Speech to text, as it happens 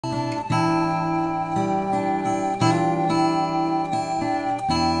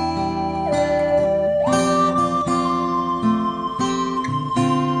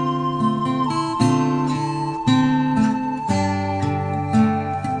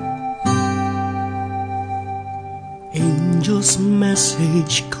angel's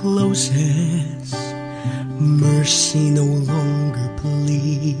message closes. Mercy no longer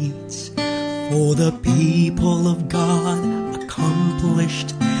pleads, for the people of God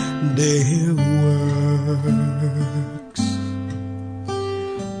accomplished their works.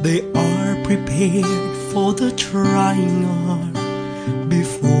 They are prepared for the trying hour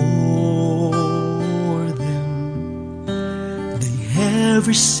before them. They have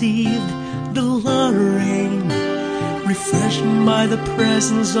received the latter rain, refreshed by the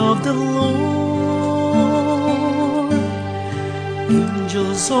presence of the Lord.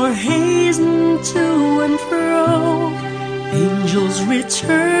 Angels are hastening to and fro. Angels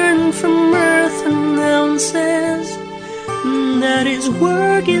return from earth, announces that His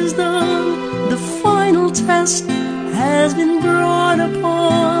work is done. The final test has been brought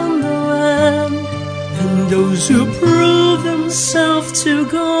upon the land, and those who prove themselves to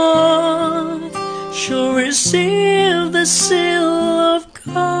God shall receive the seal of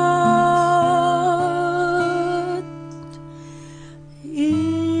God.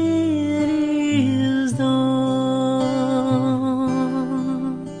 It is done.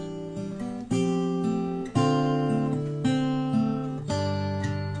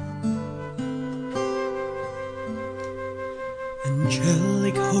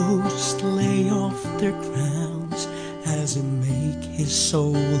 Angelic hosts lay off their crowns as He make His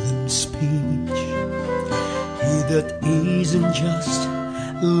solemn speech. He that isn't just,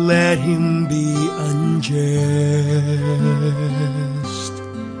 let him be unjust.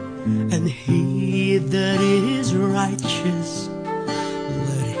 And he that is righteous,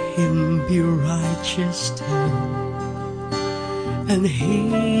 let him be righteous too. And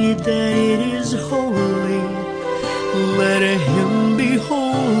he that is holy, let him be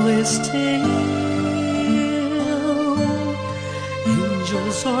holy still.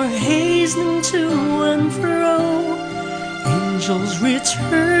 Angels are hastening to and fro. Angels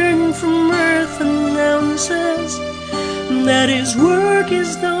return from earth, announces that His work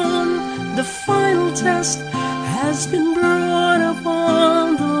is done. The final test has been brought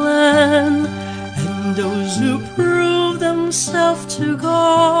upon the land, and those who prove themselves to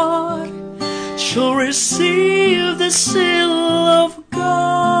God shall receive the seal of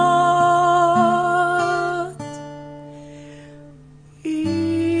God.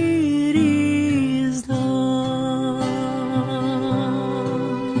 It is done.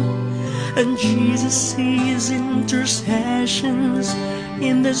 And Jesus sees intercessions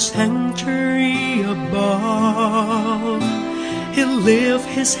in the sanctuary above. He'll lift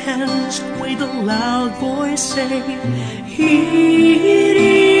His hands with a loud voice, saying, it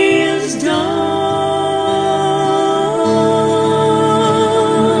is done.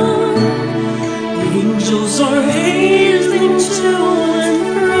 Angels are hastening to and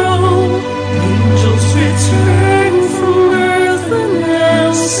fro. Angels return from earth,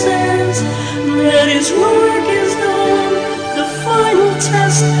 announces that His work is done. The final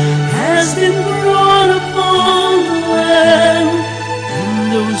test has been brought upon the land, and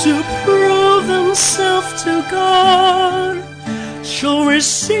those who prove themselves to God shall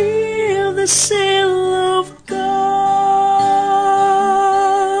receive the seal of God.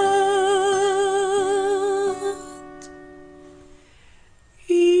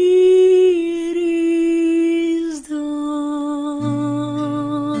 It is done.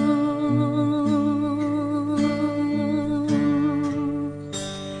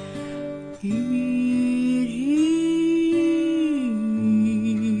 It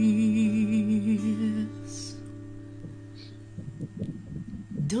is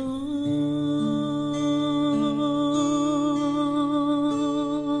done.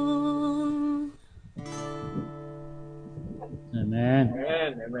 Amen.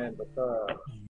 Amen. Amen. Betul.